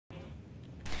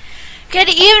Good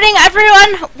evening,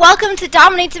 everyone! Welcome to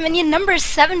DominateDominion number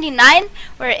 79.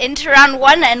 We're into round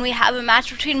 1 and we have a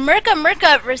match between Murka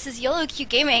Murka versus YoloQueue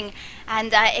Gaming.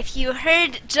 And if you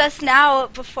heard just now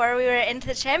before we were into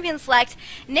the champion select,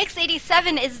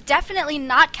 Nyx87 is definitely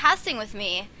not casting with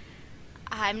me.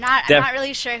 I'm not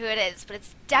really sure who it is, but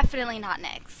it's definitely not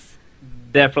Nyx.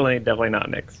 Definitely not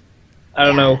Nyx. I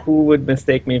don't know who would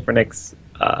mistake me for Nyx,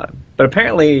 but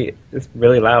apparently it's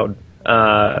really loud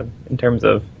in terms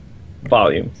of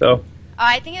volume. So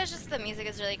I think it's just the music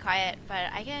is really quiet,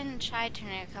 but I can try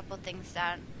turning a couple things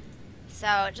down.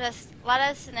 So just let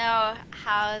us know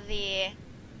how the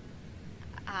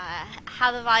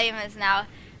volume is now,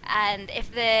 and if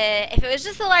it was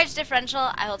just a large differential,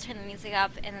 I will turn the music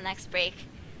up in the next break.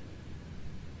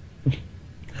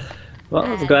 Well,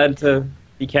 I was glad to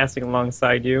be casting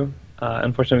alongside you.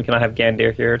 Unfortunately, we cannot have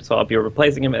Gandir here, so I'll be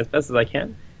replacing him as best as I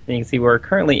can. And you can see we're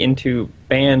currently into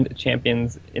banned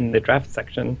champions in the draft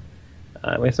section.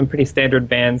 We have some pretty standard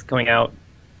bans coming out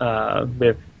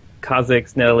with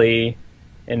Kha'Zix, Nidalee,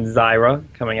 and Zyra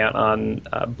coming out on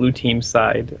blue team's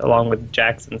side, along with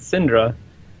Jax and Syndra.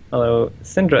 Although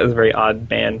Syndra is a very odd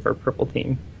ban for purple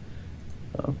team.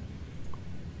 So.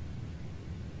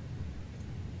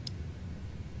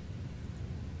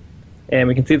 And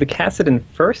we can see the Kassadin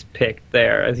first pick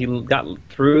there as he got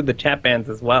through the chat bans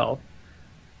as well.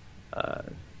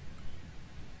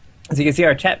 As you can see,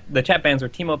 the chat bans were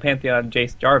Teemo, Pantheon,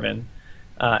 Jayce, Jarvan,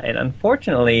 and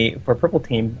unfortunately for purple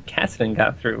team, Kassadin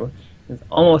got through. It's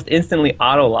almost instantly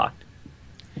auto-locked.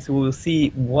 So we'll see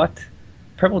what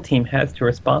purple team has to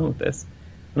respond with this.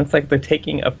 It looks like they're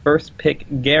taking a first pick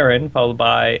Garen, followed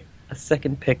by a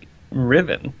second pick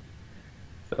Riven.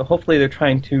 So hopefully they're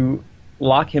trying to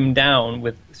lock him down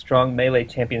with strong melee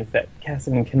champions that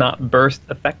Kassadin cannot burst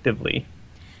effectively.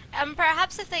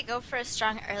 Perhaps if they go for a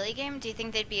strong early game, do you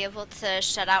think they'd be able to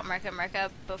shut out Murka Murka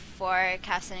before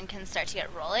Kassadin can start to get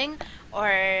rolling?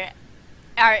 Or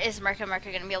is Murka Murka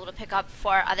going to be able to pick up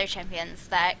 4 other champions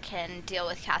that can deal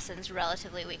with Kassadin's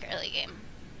relatively weak early game?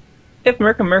 If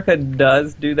Murka Murka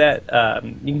does do that,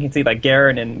 you can see like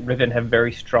Garen and Riven have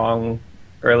very strong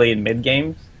early and mid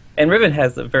games. And Riven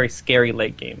has a very scary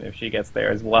late game if she gets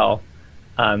there as well.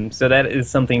 So that is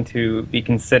something to be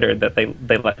considered, that they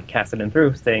let Kassadin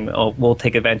through, saying, oh, we'll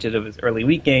take advantage of his early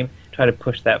weak game, try to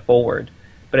push that forward.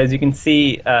 But as you can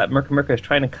see, Murka Murka is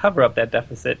trying to cover up that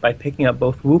deficit by picking up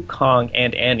both Wukong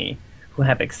and Annie, who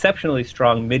have exceptionally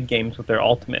strong mid games with their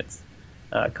ultimates.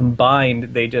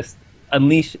 Combined, they just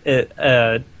unleash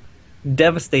devastating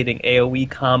AoE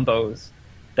combos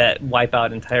that wipe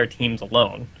out entire teams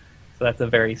alone. So that's a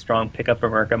very strong pickup for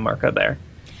Murka Murka there.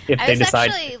 If they decide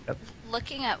actually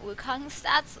looking at Wukong's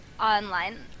stats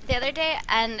online the other day,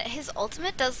 and his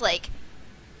ultimate does like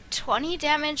 20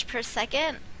 damage per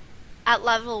second at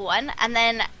level 1, and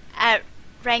then at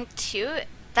rank 2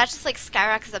 that just like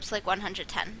skyrockets up to like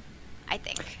 110, I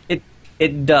think.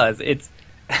 It does. It's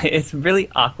really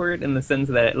awkward in the sense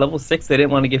that at level 6 they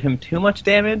didn't want to give him too much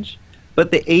damage,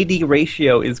 but the AD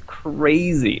ratio is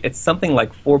crazy. It's something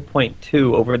like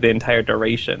 4.2 over the entire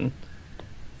duration.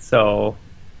 So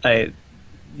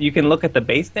you can look at the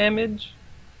base damage,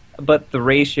 but the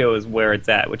ratio is where it's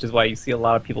at, which is why you see a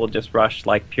lot of people just rush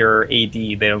like pure AD.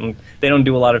 They don't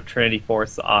do a lot of Trinity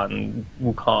Force on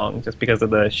Wukong just because of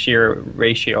the sheer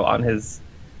ratio on his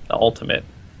ultimate.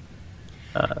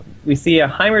 We see a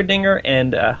Heimerdinger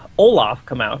and Olaf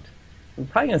come out. We're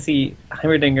probably going to see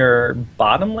Heimerdinger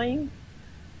bottom lane.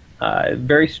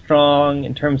 Very strong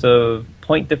in terms of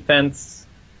point defense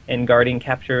and guarding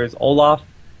captures. Olaf,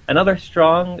 another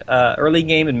strong early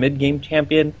game and mid game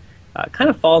champion, kind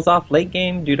of falls off late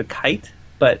game due to kite,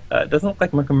 but it doesn't look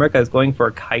like Murka Murka is going for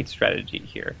a kite strategy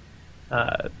here.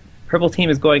 Purple team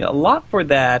is going a lot for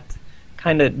that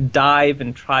kind of dive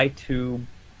and try to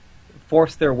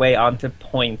force their way onto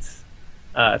points.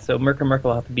 So Murka Murka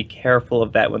will have to be careful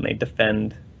of that when they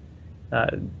defend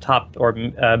top or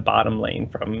bottom lane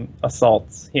from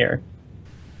assaults here.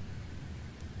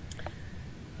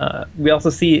 We also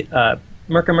see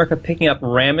Murka Murka picking up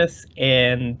Rammus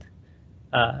and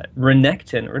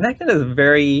Renekton. Renekton is a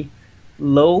very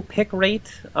low pick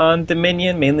rate on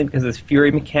Dominion, mainly because his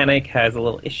Fury mechanic has a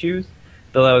little issues,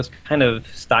 though that was kind of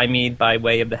stymied by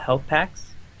way of the health packs,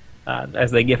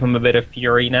 as they give him a bit of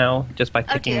Fury now just by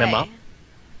picking them up.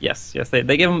 Yes,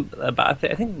 they give him about,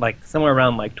 I think, like somewhere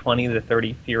around like 20 to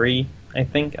 30 Fury, I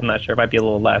think. I'm not sure, it might be a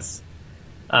little less.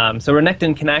 So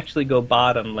Renekton can actually go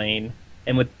bottom lane,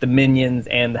 and with the minions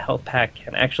and the health pack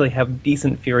can actually have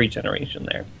decent Fury generation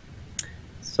there.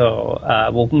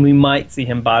 So we might see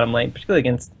him bottom lane, particularly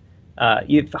against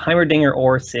if Heimerdinger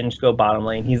or Singed go bottom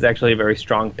lane. He's actually a very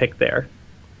strong pick there.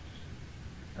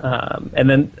 And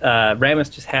then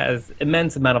Rammus just has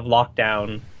immense amount of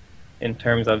lockdown in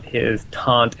terms of his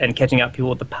taunt and catching out people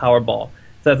with the Powerball.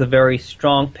 So that's a very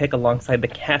strong pick alongside the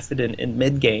Kassadin in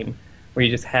mid-game, where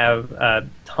you just have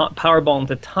Powerball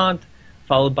into taunt,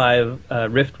 followed by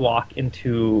Rift Walk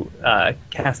into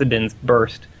Kassadin's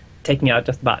burst, taking out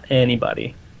just about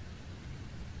anybody.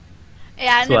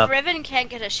 Yeah, and if Riven can't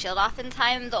get a shield off in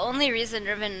time, the only reason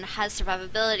Riven has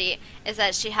survivability is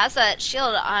that she has that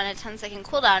shield on a 10-second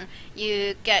cooldown.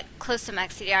 You get close to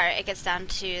max CDR, it gets down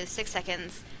to 6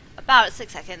 seconds, about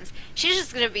 6 seconds. She's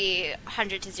just going to be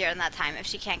 100 to 0 in that time if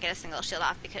she can't get a single shield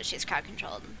off because she's crowd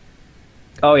controlled.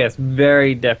 Oh yes,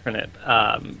 very definite.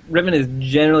 Riven is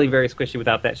generally very squishy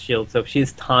without that shield, so if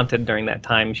she's taunted during that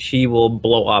time, she will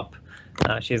blow up.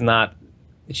 She is not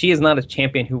a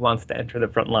champion who wants to enter the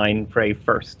front line fray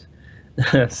first.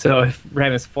 So if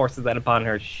Rammus forces that upon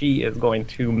her, she is going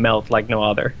to melt like no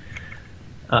other.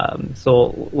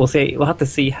 So we'll have to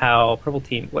see how Purple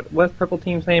Team. What's Purple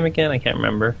Team's name again? I can't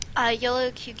remember.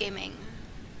 YoloQueue Gaming.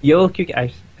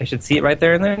 YoloQueue. I should see it right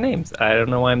there in their names. I don't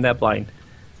know why I'm that blind.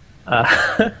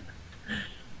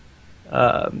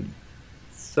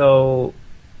 So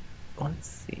let's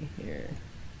see here.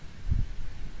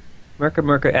 Murka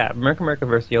Murka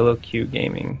versus YoloQueue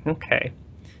Gaming. Okay.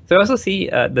 So I also see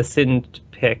the Singed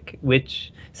pick,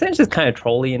 which Singed is kind of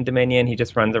trolly in Dominion. He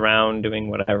just runs around doing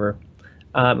whatever.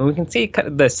 And we can see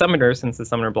the Summoner, since the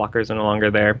Summoner blockers are no longer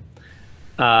there.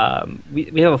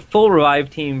 We have a full revive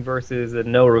team versus a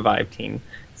no revive team.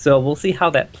 So we'll see how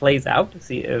that plays out, to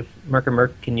see if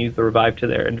Murka can use the revive to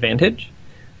their advantage,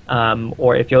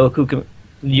 or if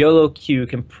YoloQueue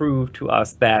can prove to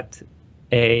us that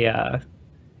a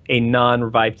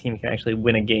non-revive team can actually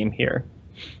win a game here.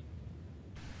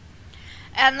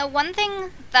 And the one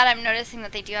thing that I'm noticing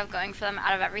that they do have going for them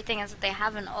out of everything is that they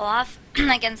have an Olaf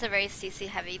against a very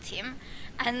CC-heavy team.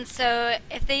 And so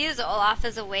if they use Olaf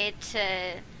as a way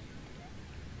to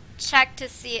check to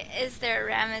see, is there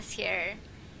a Rammus here,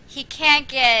 he can't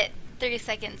get 30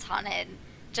 seconds haunted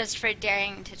just for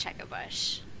daring to check a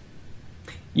bush.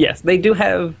 Yes, they do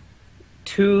have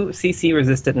 2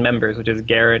 CC-resistant members, which is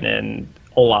Garen and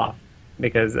Olaf,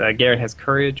 because Garen has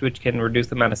Courage, which can reduce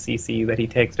the amount of CC that he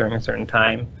takes during a certain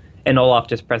time, and Olaf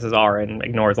just presses R and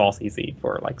ignores all CC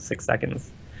for like 6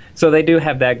 seconds. So they do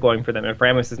have that going for them. If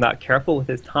Rammus is not careful with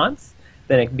his taunts,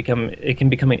 then it can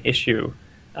become an issue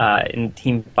in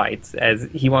team fights, as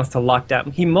he wants to lock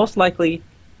down. He most likely,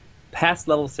 past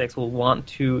level 6, will want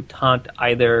to taunt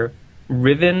either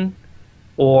Riven,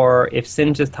 or if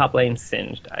Singed is top lane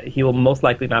Singed, he will most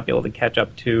likely not be able to catch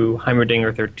up to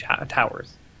Heimerdinger through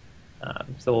towers.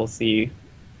 So we'll see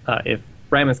if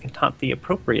Rammus can taunt the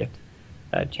appropriate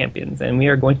champions. And we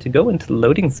are going to go into the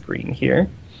loading screen here.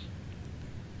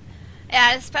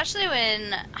 Yeah, especially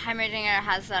when Heimerdinger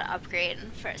has that upgrade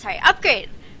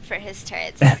for his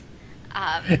turrets.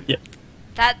 Yeah.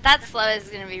 That slow is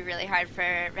going to be really hard for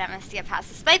Rammus to get past,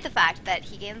 despite the fact that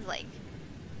he gains like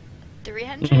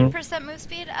 300% move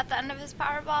speed at the end of his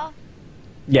Powerball.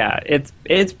 Yeah,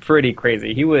 it's pretty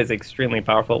crazy. He was extremely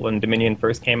powerful when Dominion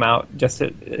first came out. Just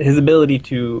his ability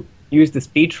to use the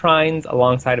speed shrines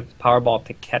alongside of his Powerball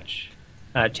to catch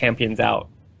champions out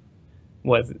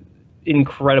was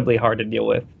incredibly hard to deal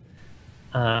with.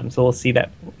 So we'll see if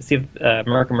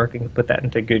Murka can put that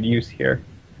into good use here.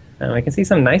 I can see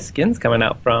some nice skins coming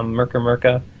out from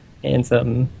Murka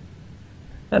and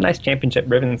a nice championship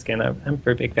Riven skin. I'm a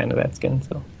pretty big fan of that skin.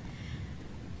 So,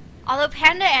 although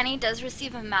Panda Annie does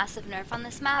receive a massive nerf on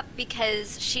this map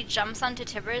because she jumps onto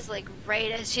Tibbers like right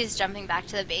as she's jumping back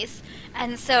to the base,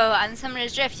 and so on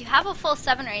Summoner's Drift you have a full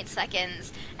 7 or 8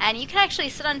 seconds, and you can actually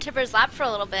sit on Tibbers' lap for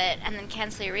a little bit and then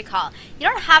cancel your recall. You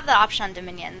don't have that option on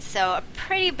Dominion, so a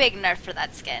pretty big nerf for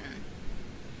that skin.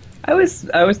 I always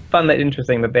found that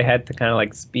interesting that they had to kind of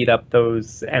like speed up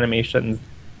those animations,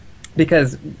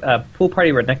 because Pool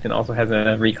Party Renekton also has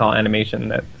a recall animation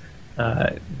that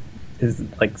is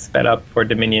like sped up for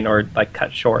Dominion or like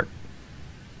cut short.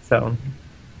 So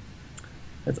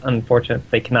it's unfortunate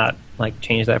they cannot like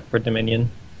change that for Dominion.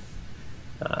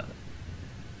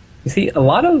 You see a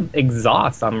lot of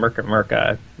exhaust on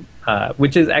Murka,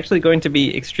 which is actually going to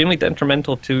be extremely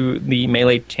detrimental to the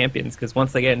melee champions, because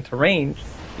once they get into range,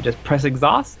 you just press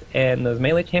exhaust and those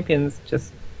melee champions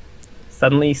just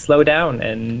suddenly slow down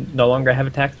and no longer have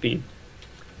attack speed.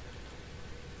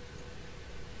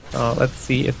 Let's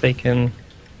see if they can...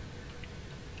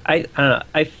 I don't know.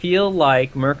 I feel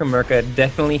like Murka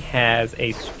definitely has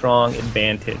a strong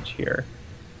advantage here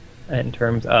in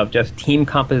terms of just team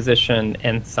composition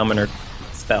and summoner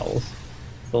spells.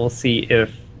 So we'll see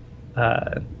if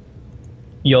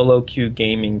YoloQueue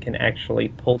Gaming can actually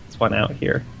pull this one out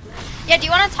here. Yeah, do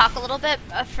you want to talk a little bit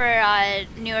for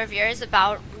newer viewers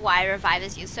about why Revive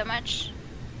is used so much?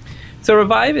 So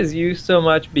Revive is used so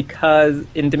much because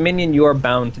in Dominion you are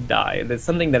bound to die. That's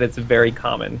something that it's very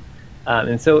common.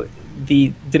 And so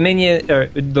the Dominion, or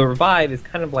the Revive is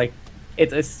kind of like,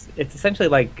 it's essentially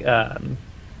like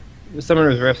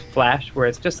Summoner's Rift Flash, where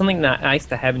it's just something nice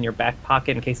to have in your back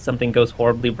pocket in case something goes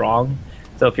horribly wrong.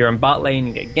 So if you're in bot lane,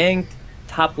 you get ganked.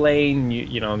 Top lane,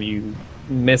 you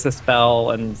miss a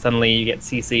spell and suddenly you get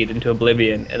CC'd into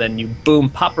oblivion, and then you boom,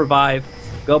 pop Revive,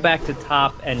 go back to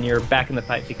top, and you're back in the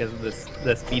fight because of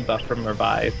the speed buff from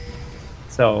Revive.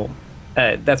 So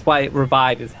that's why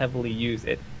Revive is heavily used.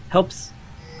 It helps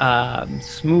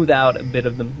smooth out a bit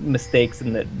of the mistakes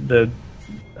and the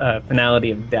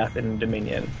finality of death in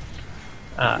Dominion.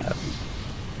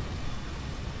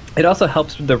 It also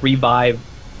helps with the revive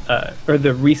or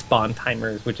the respawn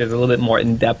timers, which is a little bit more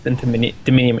in depth into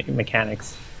Dominion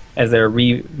mechanics, as there are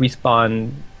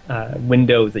respawn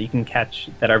windows that you can catch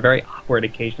that are very awkward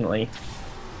occasionally.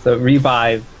 So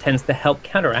revive tends to help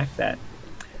counteract that.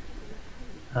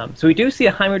 So we do see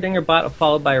a Heimerdinger bot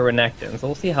followed by a Renekton, so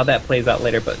we'll see how that plays out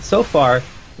later. But so far,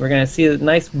 we're going to see a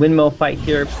nice windmill fight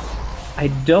here. I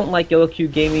don't like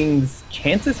YoloQueue Gaming's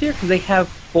chances here because they have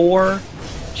 4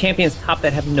 champions top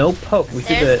that have no poke.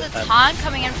 There's the taunt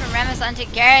coming in from Rammus onto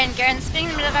Garen. Garen's spinning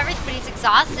in the middle of everything, but he's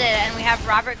exhausted. And we have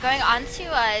Robert going on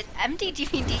to empty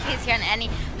DPDKs here on Annie.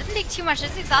 Doesn't take too much.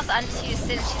 Just exhausted onto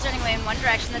Syndra. She's running away in one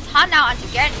direction. The taunt now onto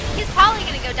Garen. He's probably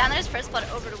going to go down. There's first blood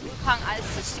over to Wukong.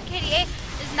 Switch to KDA.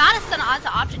 There's not a stun onto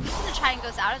Option. He's going to try and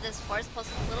goes out of this force,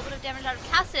 pulls a little bit of damage out of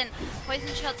Kassadin.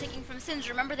 Poison Shield taking from Syndra.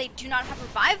 Remember, they do not have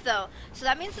Revive, though. So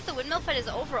that means that the windmill fight is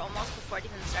over almost before it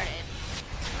even started.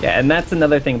 Yeah, and that's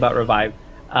another thing about Revive.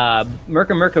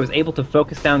 Murka Murka was able to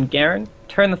focus down Garen,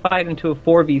 turn the fight into a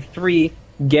 4v3.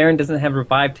 Garen doesn't have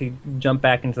Revive to jump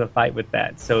back into the fight with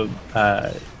that. So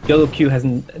YoloQueue has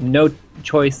no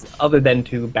choice other than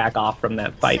to back off from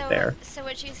that fight there. So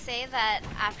would you say that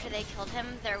after they killed him,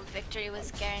 their victory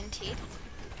was guaranteed?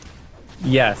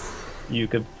 Yes, you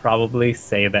could probably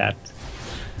say that.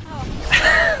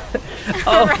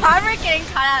 Oh. Robert getting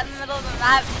caught out in the middle of the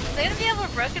map. So they're going to be able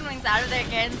to Broken Wings out of there.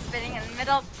 Garen spinning in the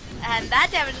middle. And that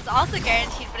damage is also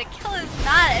guaranteed, but a kill is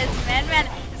not, as Man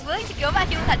is willing to go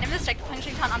back in with that Nimbus Strike,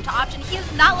 punching taunt onto Option. He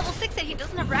is not level 6 yet. He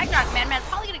doesn't have Ragnarok. Man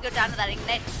probably going to go down to that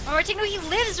Ignite. Martino, he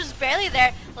lives just barely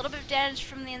there. A little bit of damage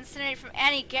from the Incinerate from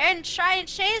Annie. Garen try and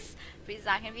chase, but he's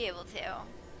not going to be able to.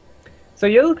 So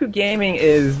YoloQueue Gaming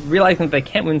is realizing that they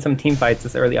can't win some team fights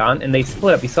this early on, and they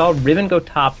split up. You saw Riven go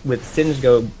top with Syndra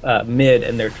go mid,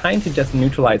 and they're trying to just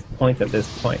neutralize the points at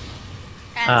this point.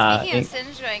 And speaking of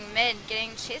Syndra going mid,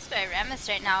 getting chased by Rammus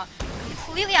right now,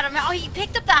 completely out of mid. Oh, he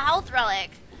picked up the health relic.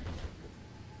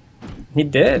 He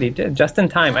did, just in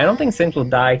time. I don't think Syndra will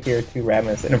die here to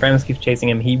Rammus, and if Rammus keeps chasing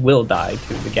him, he will die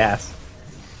to the gas.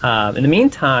 In the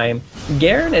meantime,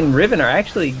 Garen and Riven are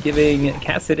actually giving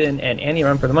Kassadin and Annie a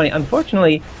run for the money.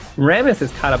 Unfortunately, Rammus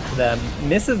is caught up to them,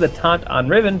 misses the taunt on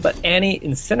Riven, but Annie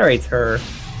incinerates her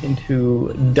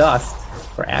into dust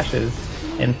or ashes,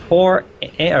 and poor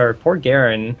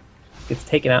Garen gets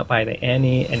taken out by the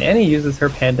Annie, and Annie uses her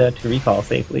panda to recall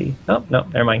safely. Oh, no,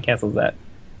 never mind, cancels that.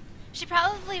 She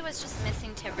probably was just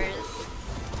missing Tibbers.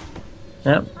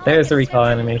 Yep, there's the recall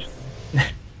animation.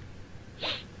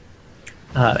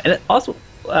 And also,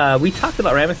 we talked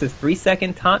about Rammus'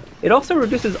 3-second taunt. It also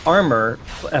reduces armor,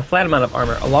 a flat amount of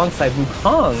armor, alongside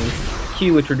Wukong's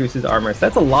Q, which reduces armor. So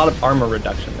that's a lot of armor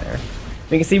reduction there.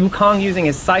 We can see Wukong using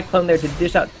his Cyclone there to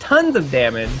dish out tons of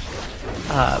damage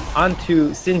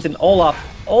onto Syndra and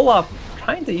Olaf. Olaf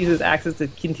trying to use his axes to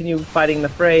continue fighting the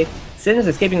fray. Syndra's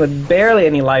escaping with barely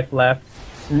any life left.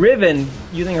 Riven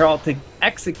using her ult to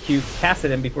execute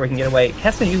Kassadin before he can get away.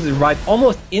 Kassadin uses Revive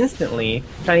almost instantly,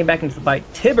 trying to get back into the fight.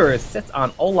 Tibbers sits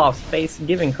on Olaf's face,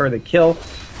 giving her the kill.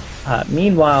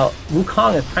 Meanwhile,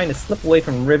 Wukong is trying to slip away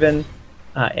from Riven,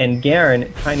 and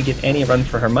Garen trying to give Annie a run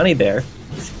for her money there.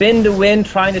 Spin to win,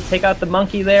 trying to take out the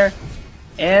monkey there.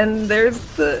 And there's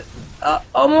the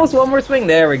almost one more swing.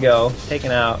 There we go,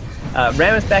 taken out.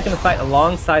 Rammus back in the fight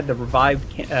alongside the revived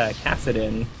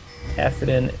Kassadin.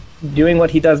 Kassadin doing what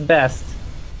he does best.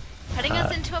 Putting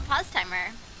us into a pause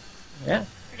timer. Yeah.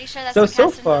 Pretty sure that's what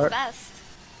Kassadin does best.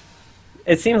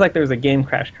 It seems like there's a game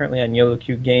crash currently on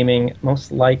YoloQueue Gaming.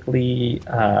 Most likely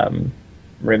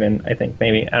Riven, I think,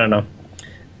 maybe. I don't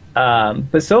know.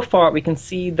 But so far we can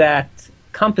see that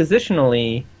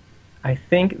compositionally, I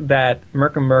think that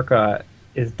Murka Murka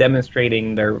is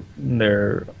demonstrating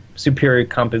their superior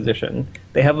composition.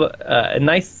 They have a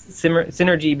nice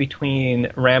synergy between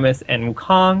Rammus and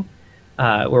Wukong.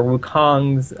 where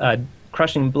Wukong's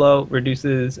crushing blow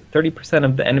reduces 30%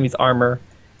 of the enemy's armor,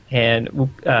 and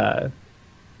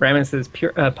Rammus's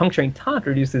puncturing taunt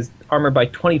reduces armor by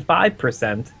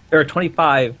 25%, or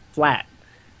 25 flat.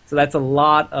 So that's a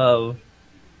lot of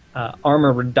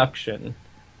armor reduction.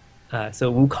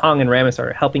 So Wukong and Rammus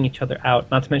are helping each other out.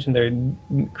 Not to mention they're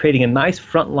creating a nice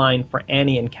front line for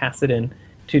Annie and Kassadin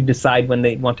to decide when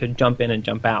they want to jump in and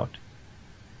jump out.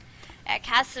 Yeah,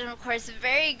 Kassadin, of course,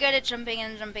 very good at jumping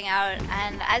in and jumping out.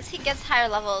 And as he gets higher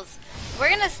levels, we're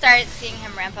going to start seeing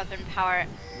him ramp up in power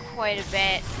quite a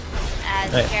bit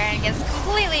as Garen gets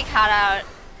completely caught out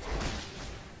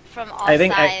from all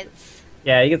sides.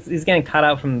 Yeah, he's getting caught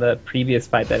out from the previous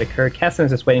fight that occurred.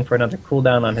 Kassadin's just waiting for another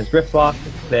cooldown on his Rift Walk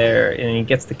there, and he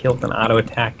gets the kill with an auto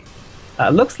attack.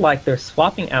 Looks like they're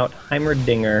swapping out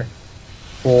Heimerdinger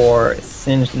for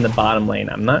Singed in the bottom lane.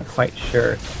 I'm not quite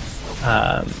sure.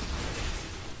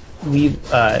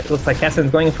 It looks like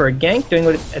Kassadin's going for a gank, doing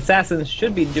what assassins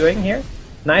should be doing here.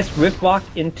 Nice Rift Walk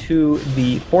into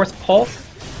the Force Pulse.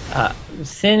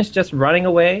 Singed just running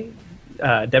away,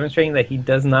 demonstrating that he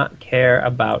does not care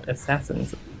about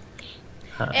assassins.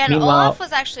 And Olaf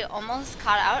was actually almost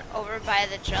caught out over by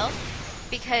the drill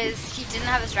because he didn't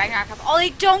have his Ragnarok up. Oh,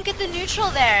 they don't get the neutral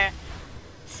there.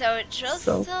 So drill's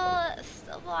still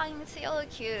belonging to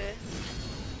YoloQueue.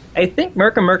 I think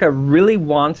Murka Murka really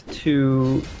wants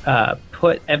to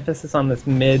put emphasis on this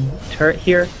mid turret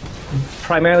here,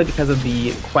 primarily because of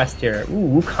the quest here.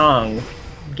 Ooh, Wukong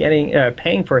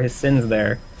paying for his sins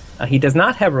there. He does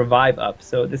not have revive up,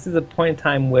 so this is a point in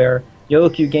time where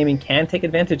YoloQueue Gaming can take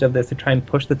advantage of this to try and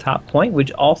push the top point,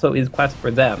 which also is quest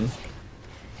for them.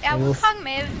 Yeah, Wukong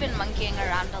may have been monkeying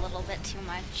around a little bit too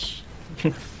much.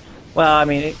 Well, I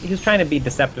mean, he's trying to be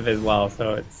deceptive as well,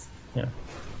 so it's, you know,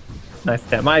 nice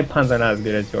to have. My puns are not as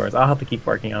good as yours. I'll have to keep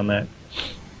working on that.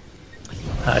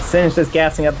 Singed just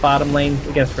gassing up bottom lane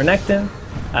against Renekton.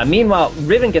 Meanwhile,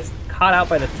 Riven gets caught out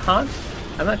by the taunt.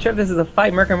 I'm not sure if this is a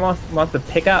fight Murka wants to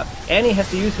pick up. Annie has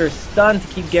to use her stun to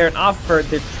keep Garen off of her.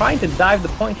 They're trying to dive the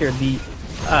point here. The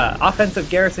offensive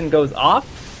garrison goes off.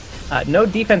 No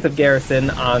defensive garrison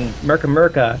on Murka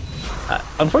Murka.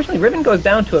 Unfortunately, Riven goes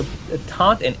down to a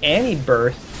taunt and Annie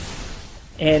burst.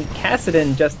 And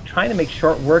Kassadin just trying to make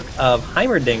short work of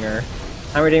Heimerdinger.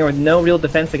 Heimerdinger with no real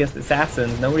defense against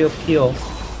assassins, no real peel.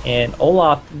 And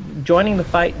Olaf joining the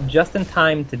fight just in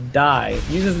time to die.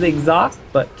 Uses the exhaust,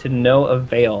 but to no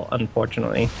avail,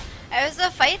 unfortunately. It was a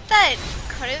fight that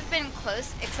could have been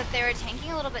close, except they were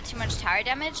tanking a little bit too much tower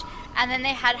damage, and then they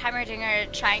had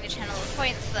Heimerdinger trying to channel the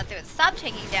points so that they would stop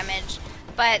taking damage,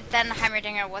 but then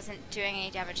Heimerdinger wasn't doing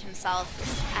any damage himself,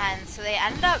 and so they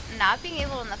ended up not being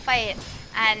able in the fight,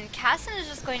 and Kassadin is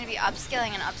just going to be upscaling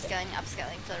and upscaling and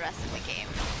upscaling for the rest of the game.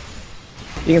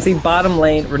 You can see bottom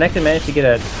lane, Renekton managed to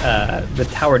get the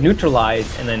tower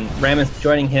neutralized, and then Rammus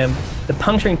joining him. The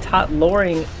puncturing taunt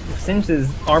lowering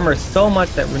Singed's armor so much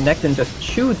that Renekton just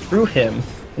chewed through him.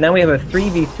 And now we have a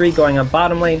 3v3 going on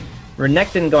bottom lane.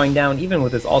 Renekton going down even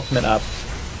with his ultimate up,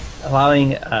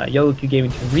 allowing YoloQueue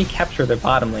Gaming to recapture their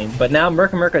bottom lane. But now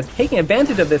Murka Murka is taking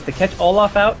advantage of this to catch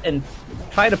Olaf out and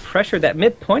try to pressure that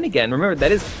mid point again. Remember,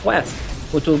 that is quest,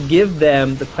 which will give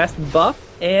them the quest buff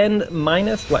and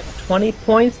minus, what, 20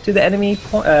 points to the enemy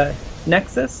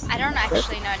nexus? I don't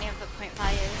actually know any of the point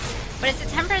values, but it's a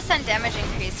 10% damage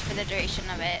increase for the duration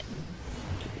of it.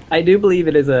 I do believe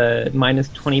it is a minus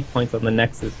 20 points on the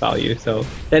nexus value, so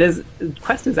that is,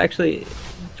 quest is actually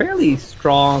fairly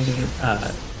strong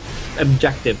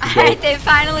objective to go. Alright, they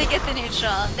finally get the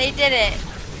neutral. They did it.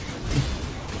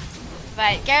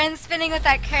 But Garen spinning with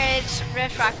that courage,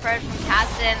 Rift Rock Bird from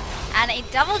Kassadin, and a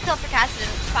double kill for Kassadin.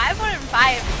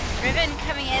 5-1-5. Riven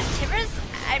coming in. Tibbers,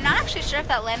 I'm not actually sure if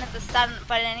that landed the stun,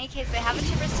 but in any case, they have a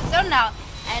Tibbers to zone now,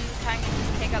 and Wukong can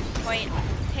just pick up the point,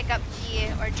 pick up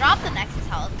the, or drop the Nexus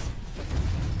health.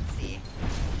 Let's see.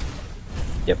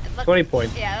 Yep, 20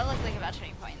 points. Yeah, that looked like about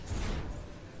 20 points.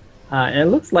 And it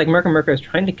looks like Murka Murka is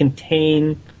trying to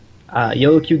contain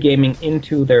YoloQueue Gaming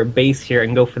into their base here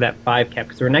and go for that 5 cap,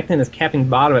 because Renekton is capping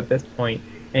bottom at this point.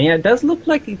 And yeah, it does look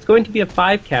like it's going to be a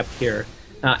 5 cap here.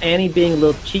 Annie being a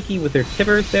little cheeky with her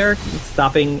Tibbers there,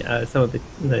 stopping some of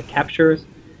the captures.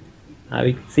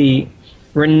 We can see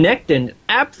Renekton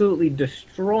absolutely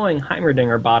destroying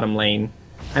Heimerdinger bottom lane.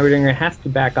 Heimerdinger has to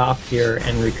back off here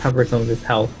and recover some of his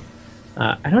health.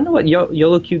 I don't know what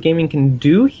YoloQueue Gaming can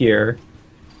do here.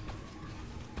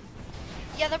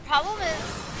 Yeah, the problem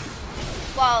is,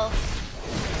 well,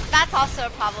 that's also a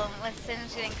problem with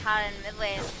Singed getting caught in mid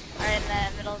lane, or in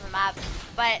the middle of the map,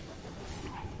 but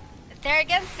they're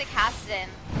against the Kassadin,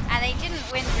 and they didn't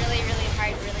win really, really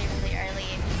hard, really, really early.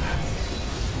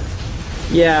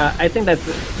 Yeah, I think that's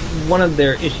one of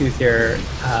their issues here.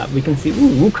 We can see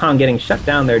Wukong getting shut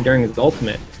down there during his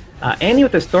ultimate. Annie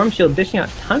with the Storm Shield dishing out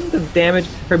tons of damage.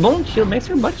 Her Molten Shield makes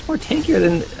her much more tankier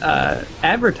than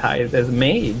advertised as a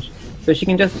mage. So she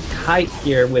can just kite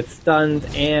here with stuns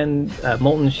and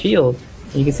Molten Shield.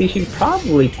 And you can see she could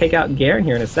probably take out Garen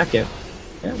here in a second.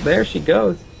 Yeah, there she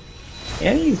goes.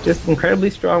 Annie's just incredibly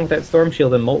strong with that Storm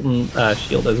Shield and Molten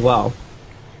Shield as well.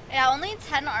 Yeah, only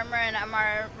 10 armor and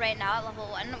MR right now at level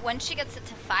 1. Once she gets it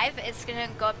to 5, it's going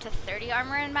to go up to 30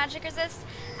 armor and magic resist.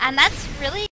 And that's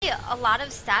really a lot of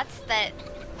stats that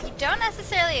you don't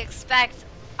necessarily expect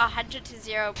a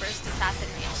 100-0 burst assassin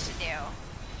mage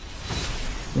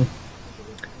to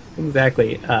do.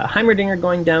 Exactly. Heimerdinger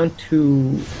going down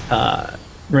to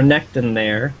Renekton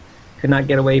there. Could not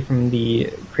get away from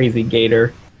the crazy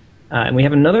Gator. And we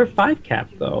have another 5 cap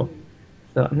though.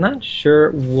 So I'm not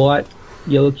sure what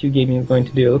YoloQueue Gaming is going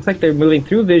to do. It looks like they're moving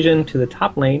through Vision to the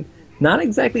top lane. Not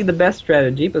exactly the best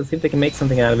strategy, but let's see if they can make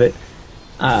something out of it.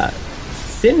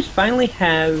 Singed finally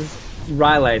has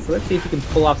Rylai's, so let's see if he can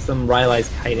pull off some Rylai's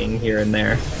kiting here and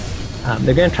there.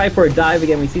 They're going to try for a dive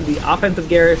again. We see the offensive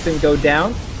garrison go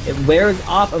down. It wears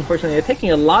off, unfortunately. They're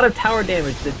taking a lot of tower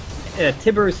damage. The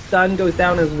Tiber's stun goes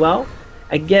down as well.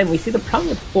 Again, we see the problem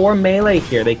with 4 melee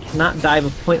here. They cannot dive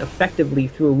a point effectively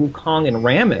through a Wukong and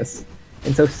Rammus.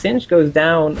 And so Singed goes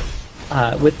down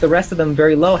with the rest of them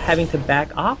very low, having to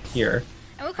back off here.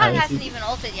 And Wukong hasn't even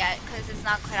ulted yet because it's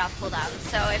not quite off cooldown.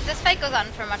 So if this fight goes on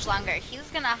for much longer, he's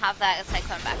going to have that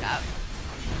Cyclone back up.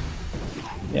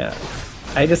 Yeah.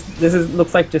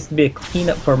 Looks like just to be a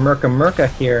cleanup for Murka Murka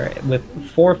here with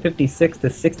 456 to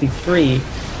 63.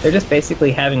 They're just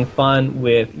basically having fun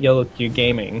with YoloQueue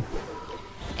Gaming.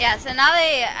 Yeah, so now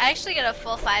they actually get a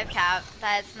full 5 cap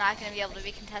that's not going to be able to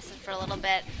be contested for a little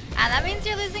bit. And that means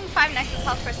you're losing 5 Nexus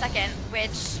health per second,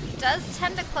 which does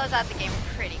tend to close out the game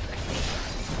pretty quickly.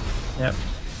 Yep.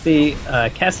 See,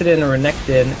 Kassadin and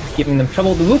Renekton giving them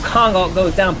trouble. The Wukong all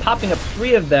goes down, popping up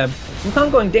 3 of them.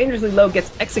 Wukong going dangerously low,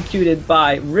 gets executed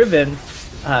by Riven.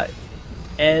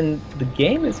 And the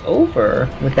game is over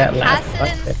with that last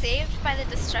Kassadin saved by the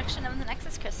destruction of the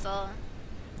Nexus Crystal.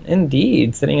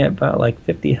 Indeed, sitting at about like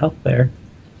 50 health there.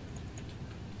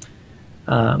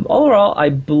 Overall, I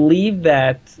believe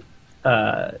that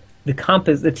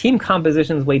the team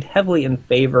compositions weighed heavily in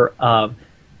favor of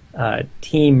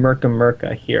Team Murka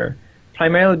Murka here,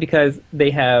 primarily because they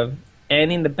have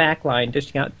Annie in the backline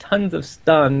dishing out tons of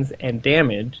stuns and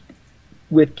damage,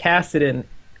 with Kassadin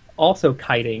also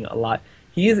kiting a lot.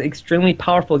 He is extremely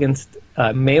powerful against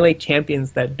melee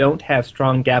champions that don't have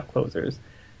strong gap closers.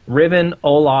 Riven,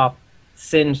 Olaf,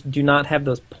 Singed do not have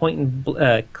those point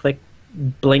and click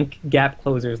blink gap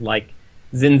closers like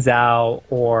Xin Zhao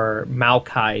or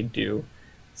Maokai do.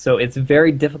 So it's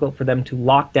very difficult for them to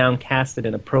lock down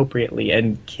Kassadin appropriately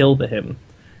and kill him.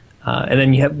 And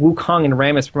then you have Wukong and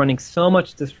Rammus running so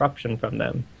much disruption from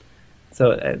them.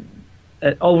 So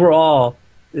overall,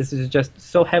 this is just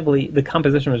so heavily, the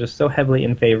composition was just so heavily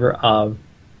in favor of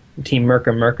Team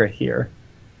Murka Murka here.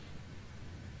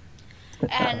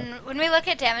 And when we look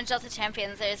at damage delta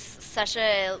champions, there's such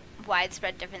a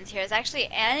widespread difference here. It's actually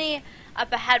Annie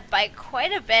up ahead by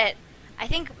quite a bit. I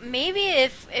think maybe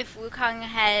if Wukong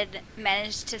had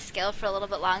managed to scale for a little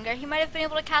bit longer, he might have been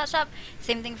able to catch up.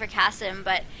 Same thing for Kassadin,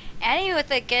 but Annie with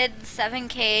a good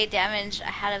 7k damage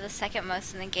ahead of the second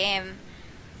most in the game.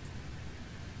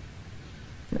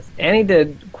 Annie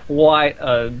did quite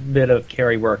a bit of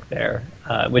carry work there,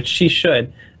 which she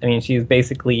should. I mean, she's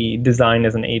basically designed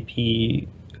as an AP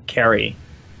carry.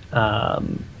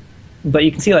 But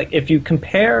you can see, like, if you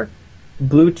compare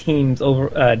blue team's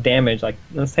over damage, like,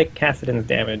 let's take Kassadin's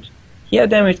damage. He had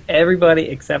damaged everybody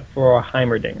except for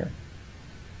Heimerdinger.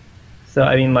 So,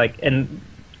 I mean, like, and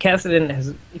Kassadin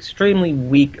has extremely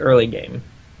weak early game.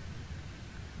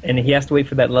 And he has to wait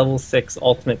for that level 6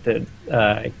 ultimate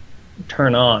to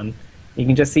turn on. You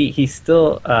can just see he's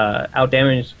still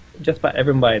outdamaged just about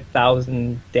everyone by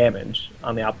 1,000 damage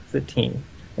on the opposite team,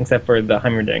 except for the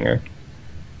Heimerdinger.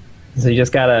 So you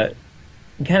just gotta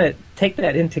kind of take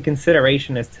that into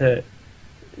consideration as to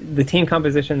the team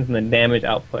compositions and the damage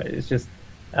output. It's just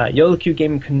YoloQueue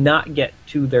Gaming could not get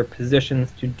to their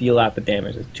positions to deal out the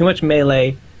damage. There's too much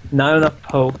melee, not enough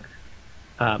poke,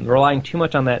 relying too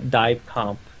much on that dive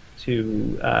comp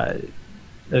to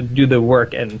do the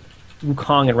work, and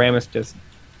Wukong and Rammus just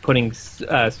putting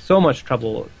so much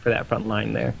trouble for that front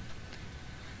line there.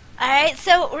 Alright,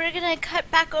 so we're going to cut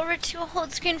back over to a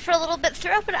hold screen for a little bit.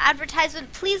 Throw up an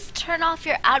advertisement. Please turn off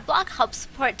your ad block. Help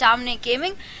support Dominate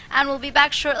Gaming. And we'll be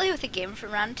back shortly with a game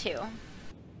from round 2.